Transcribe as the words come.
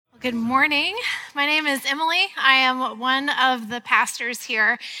Good morning. My name is Emily. I am one of the pastors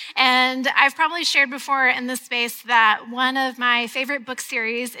here, and I've probably shared before in this space that one of my favorite book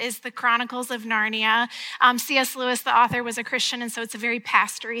series is The Chronicles of Narnia. C.S. Lewis, the author, was a Christian, and so it's a very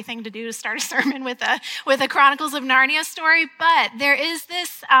pastory thing to do to start a sermon with a Chronicles of Narnia story. But there is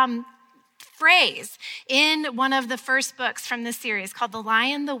this phrase in one of the first books from this series called The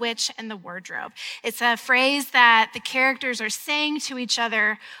Lion, the Witch, and the Wardrobe. It's a phrase that the characters are saying to each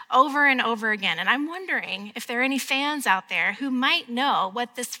other over and over again. And I'm wondering if there are any fans out there who might know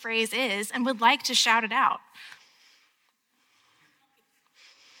what this phrase is and would like to shout it out.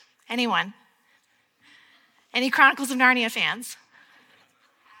 Anyone? Any Chronicles of Narnia fans?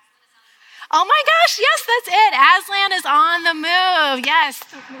 Oh my gosh, yes, that's it. Aslan is on the move. Yes,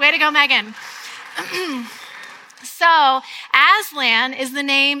 way to go, Megan. So, Aslan is the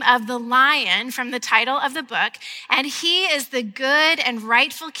name of the lion from the title of the book, and he is the good and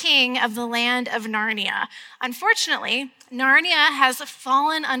rightful king of the land of Narnia. Unfortunately, Narnia has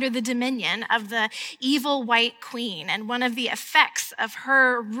fallen under the dominion of the evil White Queen, and one of the effects of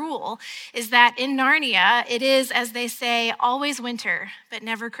her rule is that in Narnia, it is, as they say, always winter, but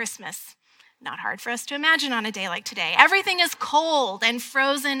never Christmas. Not hard for us to imagine on a day like today. Everything is cold and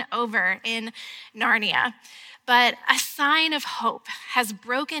frozen over in Narnia. But a sign of hope has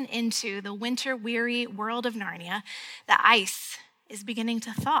broken into the winter-weary world of Narnia. The ice is beginning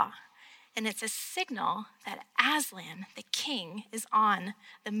to thaw. And it's a signal that Aslan, the king, is on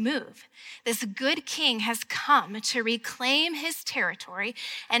the move. This good king has come to reclaim his territory,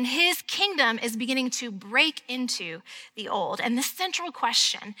 and his kingdom is beginning to break into the old. And the central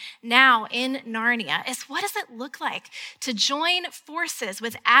question now in Narnia is, what does it look like to join forces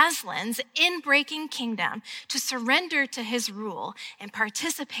with Aslan's inbreaking kingdom, to surrender to his rule and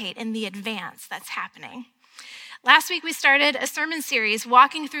participate in the advance that's happening? Last week, we started a sermon series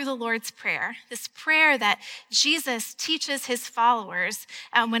walking through the Lord's Prayer, this prayer that Jesus teaches his followers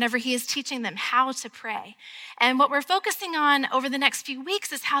whenever he is teaching them how to pray. And what we're focusing on over the next few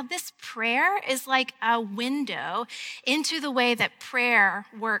weeks is how this prayer is like a window into the way that prayer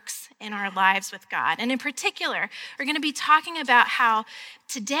works in our lives with God. And in particular, we're going to be talking about how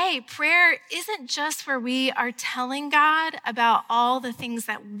today, prayer isn't just where we are telling God about all the things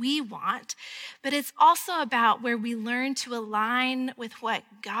that we want, but it's also about where we learn to align with what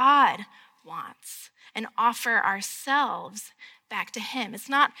God wants and offer ourselves back to him. It's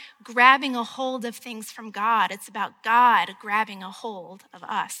not grabbing a hold of things from God. It's about God grabbing a hold of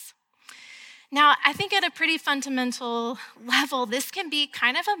us. Now, I think at a pretty fundamental level, this can be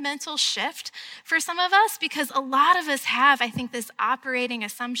kind of a mental shift for some of us because a lot of us have, I think, this operating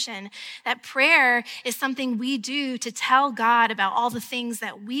assumption that prayer is something we do to tell God about all the things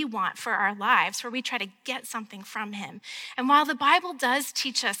that we want for our lives, where we try to get something from him. And while the Bible does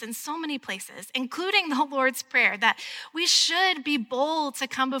teach us in so many places, including the Lord's Prayer, that we should be bold to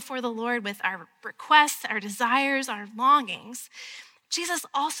come before the Lord with our requests, our desires, our longings, Jesus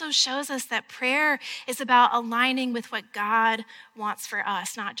also shows us that prayer is about aligning with what God wants for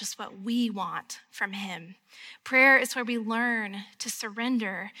us, not just what we want from him. Prayer is where we learn to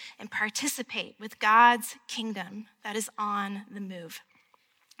surrender and participate with God's kingdom that is on the move.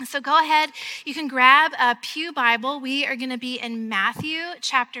 So go ahead, you can grab a Pew Bible. We are going to be in Matthew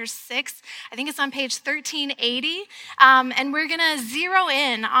chapter 6. I think it's on page 1380. And we're going to zero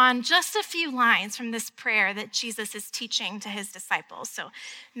in on just a few lines from this prayer that Jesus is teaching to his disciples. So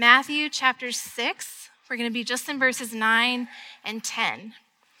Matthew chapter 6, we're going to be just in verses 9 and 10.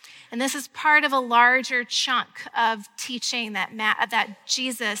 And this is part of a larger chunk of teaching that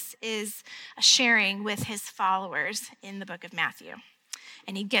Jesus is sharing with his followers in the book of Matthew.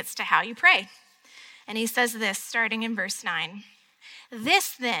 And he gets to how you pray. And he says this, starting in verse 9.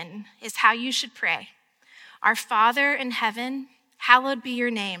 This then is how you should pray. Our Father in heaven, hallowed be your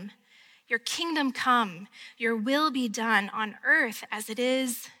name. Your kingdom come, your will be done on earth as it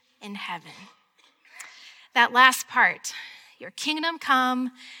is in heaven. That last part, your kingdom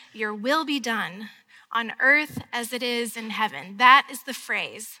come, your will be done on earth as it is in heaven. That is the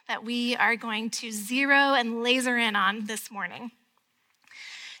phrase that we are going to zero and laser in on this morning.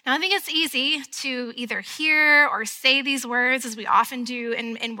 Now, I think it's easy to either hear or say these words, as we often do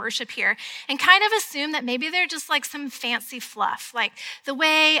in worship here, and kind of assume that maybe they're just like some fancy fluff, like the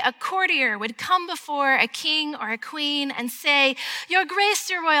way a courtier would come before a king or a queen and say, "Your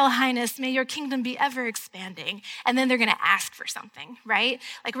grace, your royal highness, may your kingdom be ever expanding." And then they're going to ask for something, right?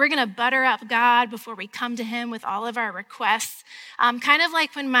 Like we're going to butter up God before we come to him with all of our requests. Kind of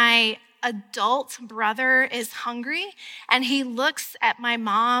like when my adult brother is hungry and he looks at my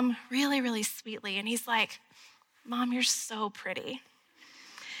mom really, really sweetly and he's like, "Mom, you're so pretty."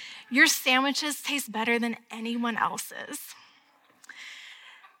 Your sandwiches taste better than anyone else's.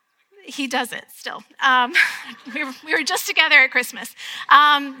 He does it still. We were just together at Christmas.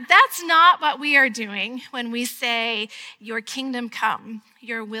 That's not what we are doing when we say, your kingdom come,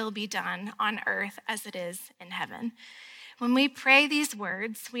 your will be done on earth as it is in heaven. When we pray these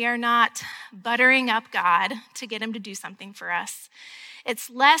words, we are not buttering up God to get him to do something for us. It's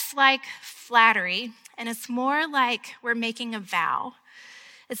less like flattery, and it's more like we're making a vow.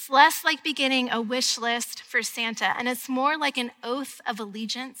 It's less like beginning a wish list for Santa, and it's more like an oath of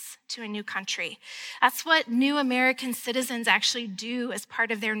allegiance to a new country. That's what new American citizens actually do as part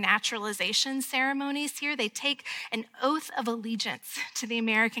of their naturalization ceremonies here. They take an oath of allegiance to the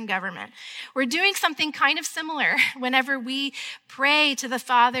American government. We're doing something kind of similar whenever we pray to the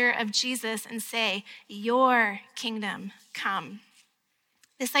Father of Jesus and say, your kingdom come.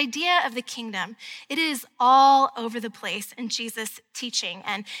 This idea of the kingdom, it is all over the place in Jesus' teaching,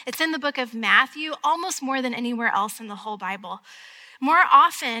 and it's in the book of Matthew almost more than anywhere else in the whole Bible. More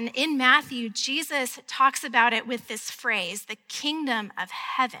often in Matthew, Jesus talks about it with this phrase, the kingdom of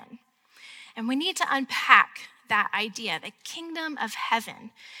heaven. And we need to unpack that idea, the kingdom of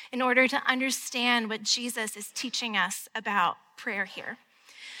heaven, in order to understand what Jesus is teaching us about prayer here.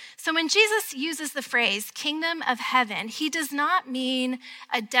 So when Jesus uses the phrase kingdom of heaven, he does not mean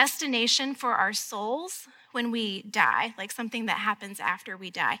a destination for our souls when we die, like something that happens after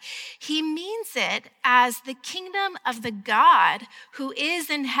we die. He means it as the kingdom of the God who is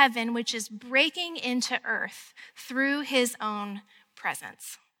in heaven, which is breaking into earth through his own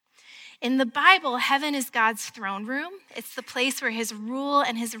presence. In the Bible, heaven is God's throne room. It's the place where his rule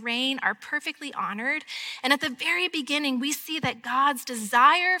and his reign are perfectly honored. And at the very beginning, we see that God's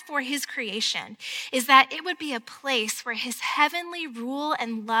desire for his creation is that it would be a place where his heavenly rule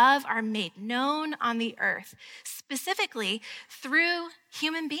and love are made known on the earth, specifically through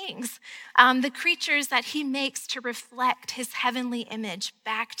human beings, the creatures that he makes to reflect his heavenly image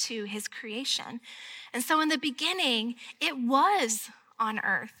back to his creation. And so in the beginning, it was on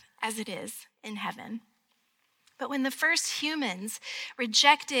earth as it is in heaven. But when the first humans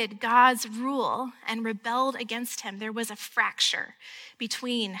rejected God's rule and rebelled against him, there was a fracture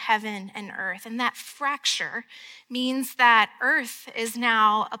between heaven and earth. And that fracture means that earth is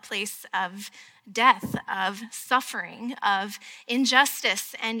now a place of death, of suffering, of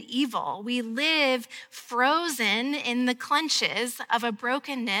injustice and evil. We live frozen in the clutches of a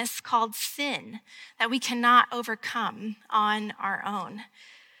brokenness called sin that we cannot overcome on our own.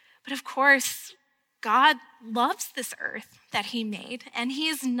 But of course, God loves this earth that he made, and he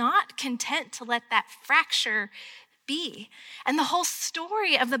is not content to let that fracture be. And the whole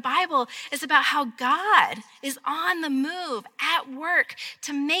story of the Bible is about how God is on the move, at work,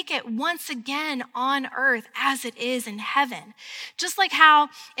 to make it once again on earth as it is in heaven. Just like how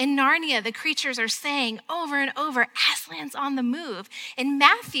in Narnia, the creatures are saying over and over, Aslan's on the move. In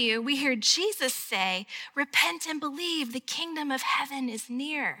Matthew, we hear Jesus say, repent and believe, the kingdom of heaven is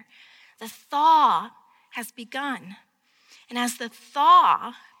near. The thaw has begun. And as the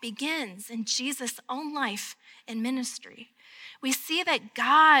thaw begins in Jesus' own life and ministry, we see that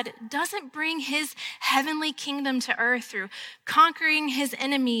God doesn't bring his heavenly kingdom to earth through conquering his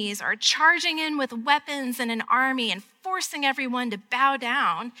enemies or charging in with weapons and an army and forcing everyone to bow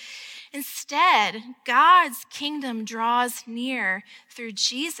down. Instead, God's kingdom draws near through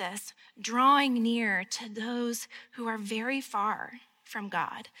Jesus, drawing near to those who are very far from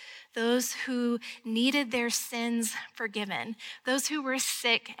God, those who needed their sins forgiven, those who were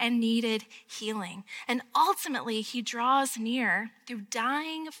sick and needed healing. And ultimately, he draws near through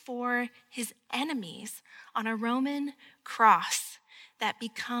dying for his enemies on a Roman cross that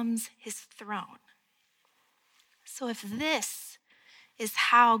becomes his throne. So if this is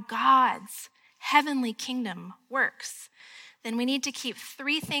how God's heavenly kingdom works, then we need to keep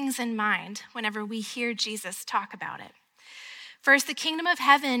three things in mind whenever we hear Jesus talk about it. First, the kingdom of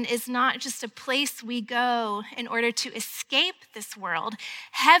heaven is not just a place we go in order to escape this world.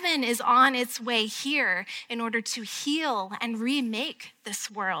 Heaven is on its way here in order to heal and remake this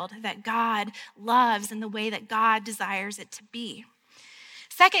world that God loves in the way that God desires it to be.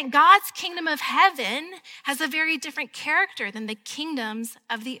 Second, God's kingdom of heaven has a very different character than the kingdoms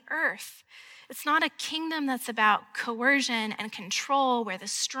of the earth. It's not a kingdom that's about coercion and control where the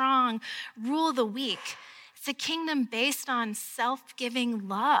strong rule the weak. It's a kingdom based on self-giving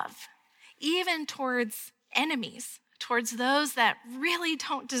love, even towards enemies, towards those that really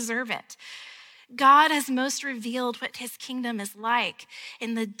don't deserve it. God has most revealed what his kingdom is like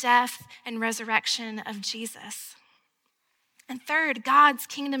in the death and resurrection of Jesus. And third, God's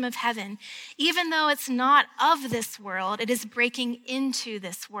kingdom of heaven. Even though it's not of this world, it is breaking into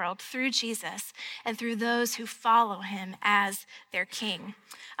this world through Jesus and through those who follow him as their king.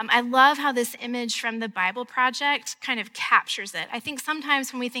 I love how this image from the Bible Project kind of captures it. I think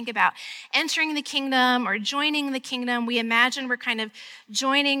sometimes when we think about entering the kingdom or joining the kingdom, we imagine we're kind of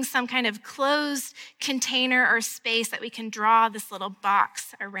joining some kind of closed container or space that we can draw this little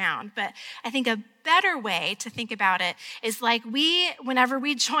box around. But I think a better way to think about it is like whenever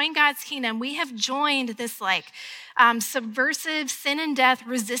we join God's kingdom, we have joined this subversive sin and death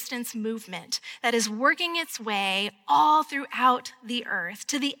resistance movement that is working its way all throughout the earth,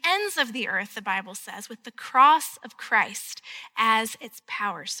 to the ends of the earth, the Bible says, with the cross of Christ as its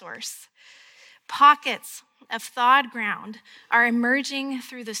power source. Pockets of thawed ground are emerging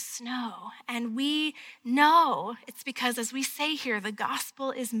through the snow, and we know it's because, as we say here, the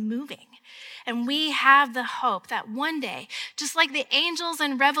gospel is moving. And we have the hope that one day, just like the angels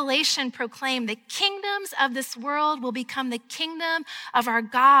in Revelation proclaim, the kingdoms of this world will become the kingdom of our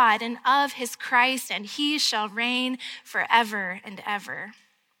God and of his Christ, and he shall reign forever and ever.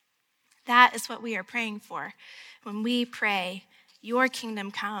 That is what we are praying for when we pray, your kingdom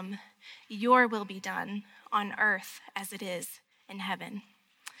come, your will be done on earth as it is in heaven.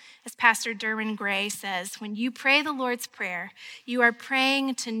 As Pastor Derwin Gray says, when you pray the Lord's Prayer, you are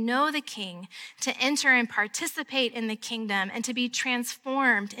praying to know the King, to enter and participate in the kingdom, and to be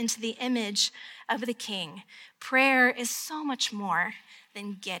transformed into the image of the King. Prayer is so much more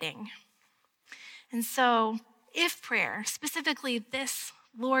than getting. And so, if prayer, specifically this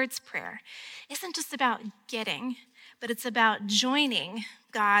Lord's Prayer, isn't just about getting, but it's about joining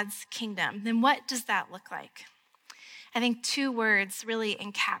God's kingdom, then what does that look like? I think two words really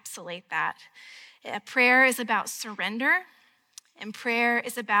encapsulate that. Prayer is about surrender, and prayer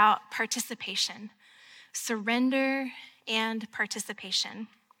is about participation. Surrender and participation.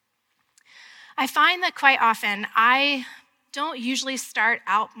 I find that quite often I don't usually start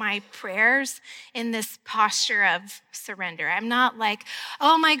out my prayers in this posture of surrender. I'm not like,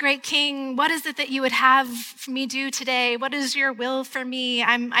 oh, my great King, what is it that you would have me do today? What is your will for me?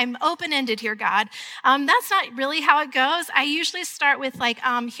 I'm open-ended here, God. That's not really how it goes. I usually start with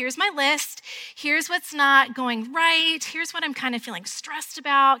here's my list. Here's what's not going right. Here's what I'm kind of feeling stressed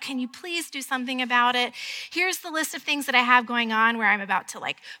about. Can you please do something about it? Here's the list of things that I have going on where I'm about to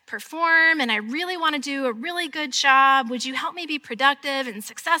perform and I really want to do a really good job. Would you help me be productive and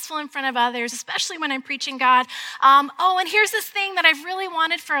successful in front of others, especially when I'm preaching, God? And here's this thing that I've really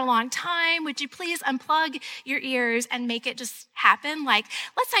wanted for a long time. Would you please unplug your ears and make it just happen?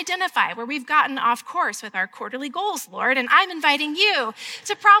 Let's identify where we've gotten off course with our quarterly goals, Lord, and I'm inviting you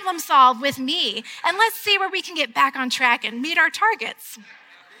to problem solve with me, and let's see where we can get back on track and meet our targets.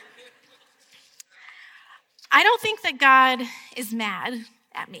 I don't think that God is mad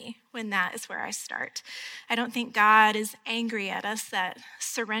at me when that is where I start. I don't think God is angry at us that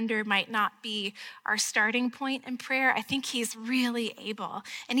surrender might not be our starting point in prayer. I think he's really able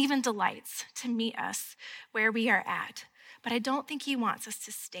and even delights to meet us where we are at. But I don't think he wants us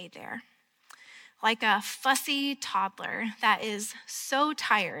to stay there. Like a fussy toddler that is so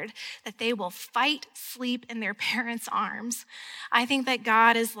tired that they will fight sleep in their parents' arms, I think that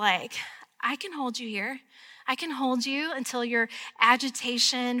God is like, I can hold you here. I can hold you until your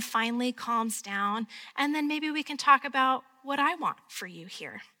agitation finally calms down, and then maybe we can talk about what I want for you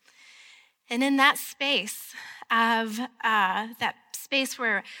here. And in that space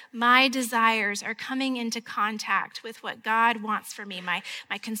where my desires are coming into contact with what God wants for me, my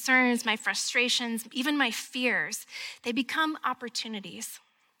concerns, my frustrations, even my fears, they become opportunities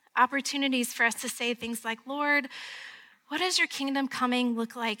for us to say things like, Lord, what does your kingdom coming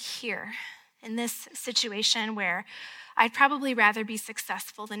look like here? In this situation where I'd probably rather be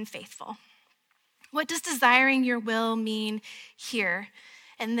successful than faithful? What does desiring your will mean here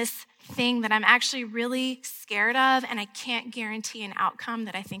in this thing that I'm actually really scared of and I can't guarantee an outcome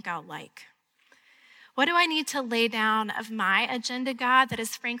that I think I'll like? What do I need to lay down of my agenda, God, that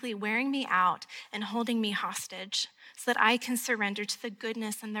is frankly wearing me out and holding me hostage so that I can surrender to the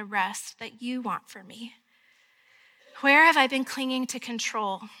goodness and the rest that you want for me? Where have I been clinging to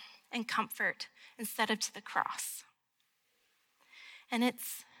control and comfort instead of to the cross? And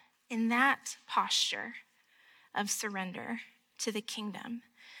it's in that posture of surrender to the kingdom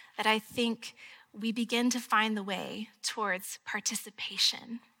that I think we begin to find the way towards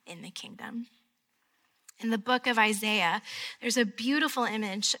participation in the kingdom. In the book of Isaiah, there's a beautiful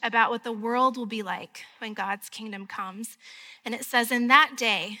image about what the world will be like when God's kingdom comes. And it says, in that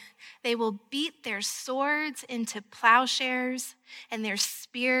day, They will beat their swords into plowshares and their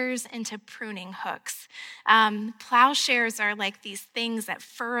spears into pruning hooks. Plowshares are like these things that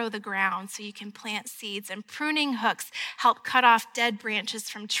furrow the ground so you can plant seeds, and pruning hooks help cut off dead branches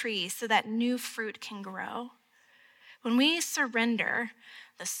from trees so that new fruit can grow. When we surrender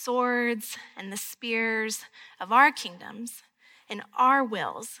the swords and the spears of our kingdoms and our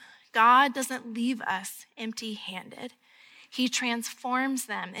wills, God doesn't leave us empty-handed. He transforms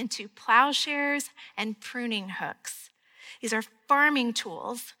them into plowshares and pruning hooks. These are farming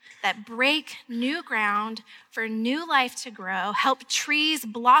tools that break new ground for new life to grow, help trees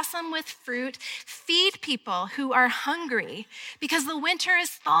blossom with fruit, feed people who are hungry because the winter is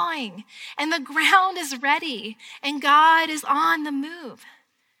thawing and the ground is ready and God is on the move.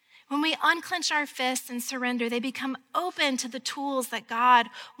 When we unclench our fists and surrender, they become open to the tools that God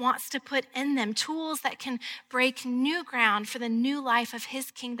wants to put in them, tools that can break new ground for the new life of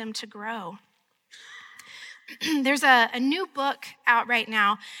his kingdom to grow. There's a new book out right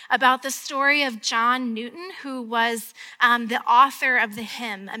now about the story of John Newton, who was the author of the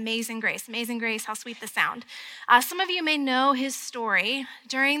hymn, Amazing Grace. Amazing Grace, how sweet the sound. Some of you may know his story.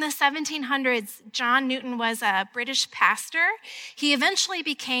 During the 1700s, John Newton was a British pastor. He eventually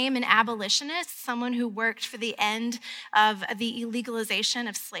became an abolitionist, someone who worked for the end of the illegalization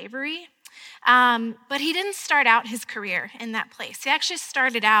of slavery. But he didn't start out his career in that place. He actually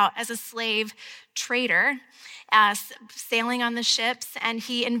started out as a slave trader, sailing on the ships, and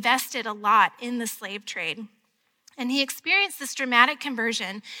he invested a lot in the slave trade. And he experienced this dramatic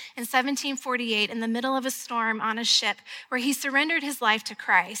conversion in 1748 in the middle of a storm on a ship where he surrendered his life to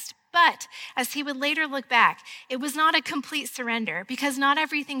Christ. But as he would later look back, it was not a complete surrender because not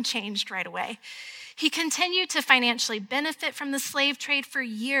everything changed right away. He continued to financially benefit from the slave trade for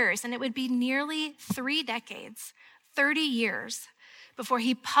years, and it would be nearly 3 decades, 30 years, before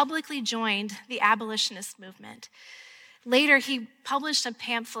he publicly joined the abolitionist movement. Later, he published a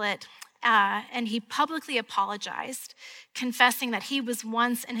pamphlet and he publicly apologized, confessing that he was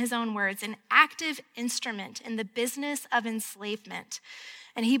once, in his own words, an active instrument in the business of enslavement.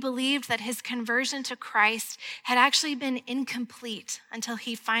 And he believed that his conversion to Christ had actually been incomplete until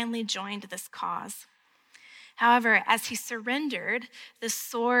he finally joined this cause. However, as he surrendered the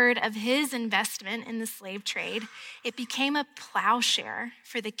sword of his investment in the slave trade, it became a plowshare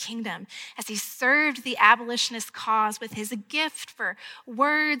for the kingdom as he served the abolitionist cause with his gift for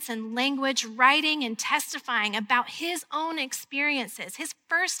words and language, writing and testifying about his own experiences, his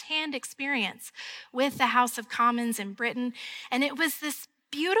firsthand experience with the House of Commons in Britain. And it was this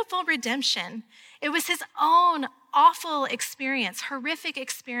beautiful redemption. It was his own awful experience, horrific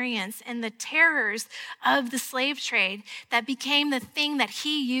experience, and the terrors of the slave trade that became the thing that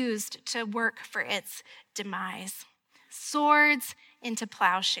he used to work for its demise. Swords into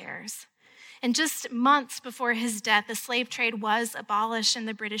plowshares. And just months before his death, the slave trade was abolished in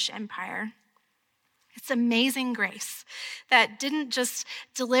the British Empire. It's amazing grace that didn't just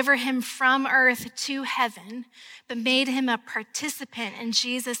deliver him from earth to heaven, but made him a participant in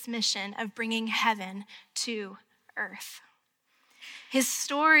Jesus' mission of bringing heaven to earth. His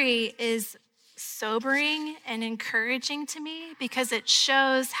story is sobering and encouraging to me because it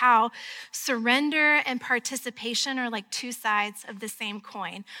shows how surrender and participation are like two sides of the same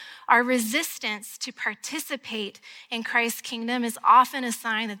coin. Our resistance to participate in Christ's kingdom is often a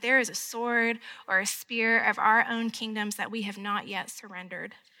sign that there is a sword or a spear of our own kingdoms that we have not yet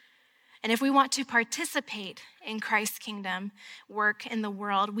surrendered. And if we want to participate in Christ's kingdom work in the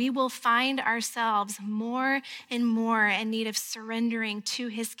world, we will find ourselves more and more in need of surrendering to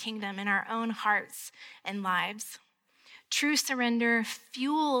his kingdom in our own hearts and lives. True surrender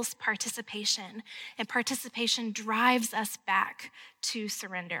fuels participation, and participation drives us back to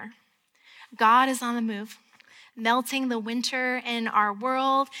surrender. God is on the move, melting the winter in our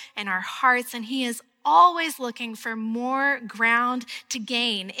world and our hearts, and he is always looking for more ground to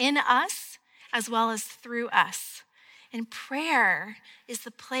gain in us as well as through us. And prayer is the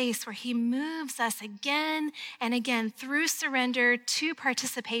place where he moves us again and again through surrender to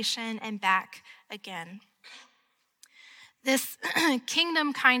participation and back again. This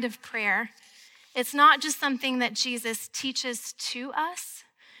kingdom kind of prayer, it's not just something that Jesus teaches to us,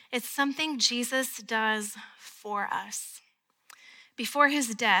 it's something Jesus does for us. Before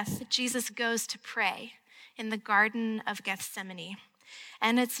his death, Jesus goes to pray in the Garden of Gethsemane.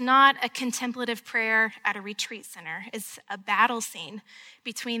 And it's not a contemplative prayer at a retreat center. It's a battle scene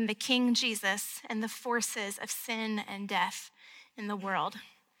between the King Jesus and the forces of sin and death in the world.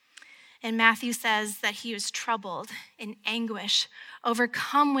 And Matthew says that he was troubled in anguish,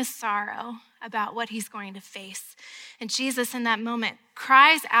 overcome with sorrow about what he's going to face. And Jesus, in that moment,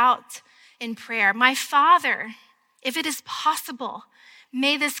 cries out in prayer, "My Father, if it is possible,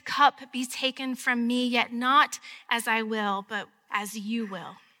 may this cup be taken from me, yet not as I will, but as you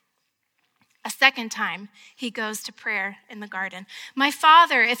will." A second time, he goes to prayer in the garden. "My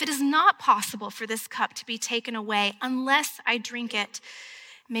Father, if it is not possible for this cup to be taken away unless I drink it,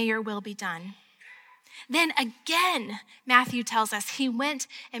 may your will be done." Then again, Matthew tells us, he went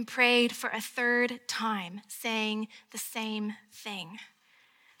and prayed for a third time, saying the same thing.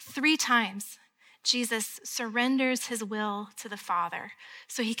 3 times, Jesus surrenders his will to the Father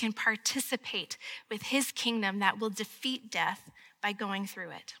so he can participate with his kingdom that will defeat death by going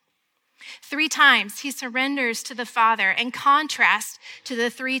through it. 3 times he surrenders to the Father, in contrast to the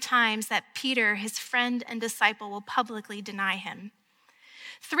 3 times that Peter, his friend and disciple, will publicly deny him.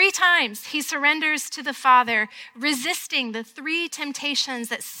 3 times he surrenders to the Father, resisting the 3 temptations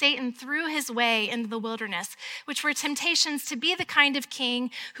that Satan threw his way into the wilderness, which were temptations to be the kind of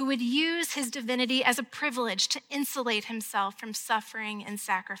king who would use his divinity as a privilege to insulate himself from suffering and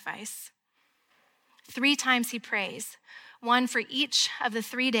sacrifice. 3 times he prays, one for each of the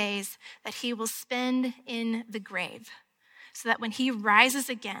 3 days that he will spend in the grave, so that when he rises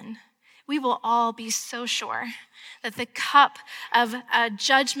again, we will all be so sure that the cup of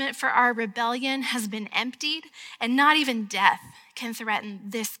judgment for our rebellion has been emptied, and not even death can threaten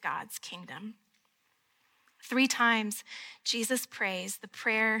this God's kingdom. 3 times, Jesus prays the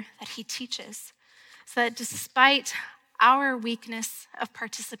prayer that he teaches, so that despite our weakness of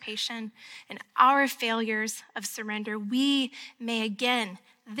participation and our failures of surrender, we may again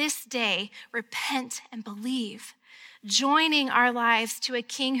this day repent and believe, joining our lives to a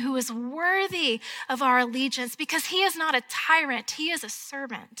king who is worthy of our allegiance because he is not a tyrant, he is a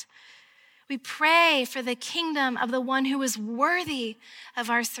servant. We pray for the kingdom of the one who is worthy of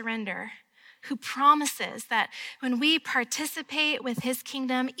our surrender, who promises that when we participate with his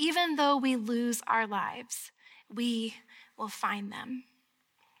kingdom, even though we lose our lives, we will find them.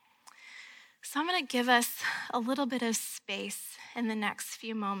 So I'm going to give us a little bit of space in the next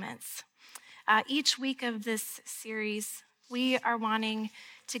few moments. Each week of this series, we are wanting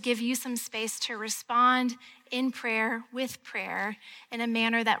to give you some space to respond in prayer, with prayer, in a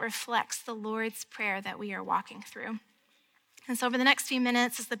manner that reflects the Lord's Prayer that we are walking through. And so over the next few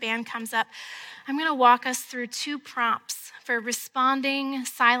minutes, as the band comes up, I'm going to walk us through 2 prompts for responding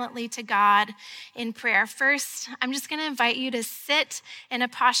silently to God in prayer. First, I'm just going to invite you to sit in a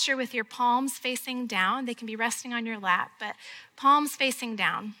posture with your palms facing down. They can be resting on your lap, but palms facing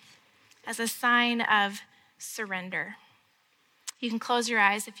down as a sign of surrender. You can close your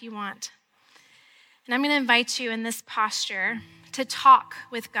eyes if you want. And I'm going to invite you in this posture to talk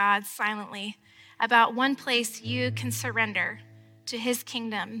with God silently about one place you can surrender to his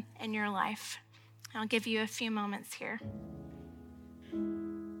kingdom in your life. I'll give you a few moments here.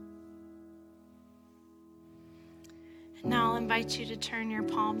 And now I'll invite you to turn your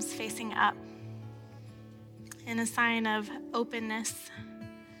palms facing up in a sign of openness.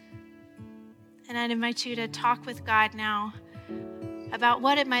 And I'd invite you to talk with God now about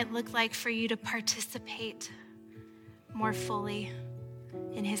what it might look like for you to participate more fully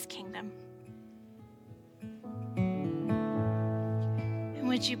in his kingdom. And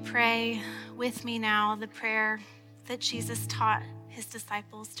would you pray with me now the prayer that Jesus taught his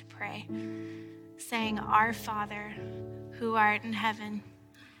disciples to pray, saying, "Our Father, who art in heaven,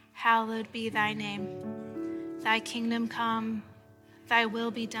 hallowed be thy name. Thy kingdom come, thy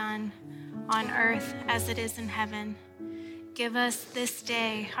will be done on earth as it is in heaven. Give us this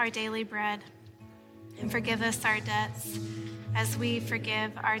day our daily bread, and forgive us our debts as we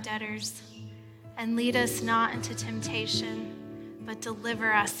forgive our debtors. And lead us not into temptation, but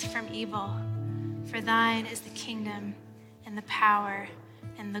deliver us from evil. For thine is the kingdom and the power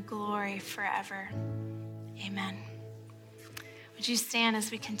and the glory forever. Amen." Would you stand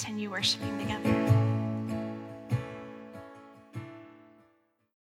as we continue worshiping together?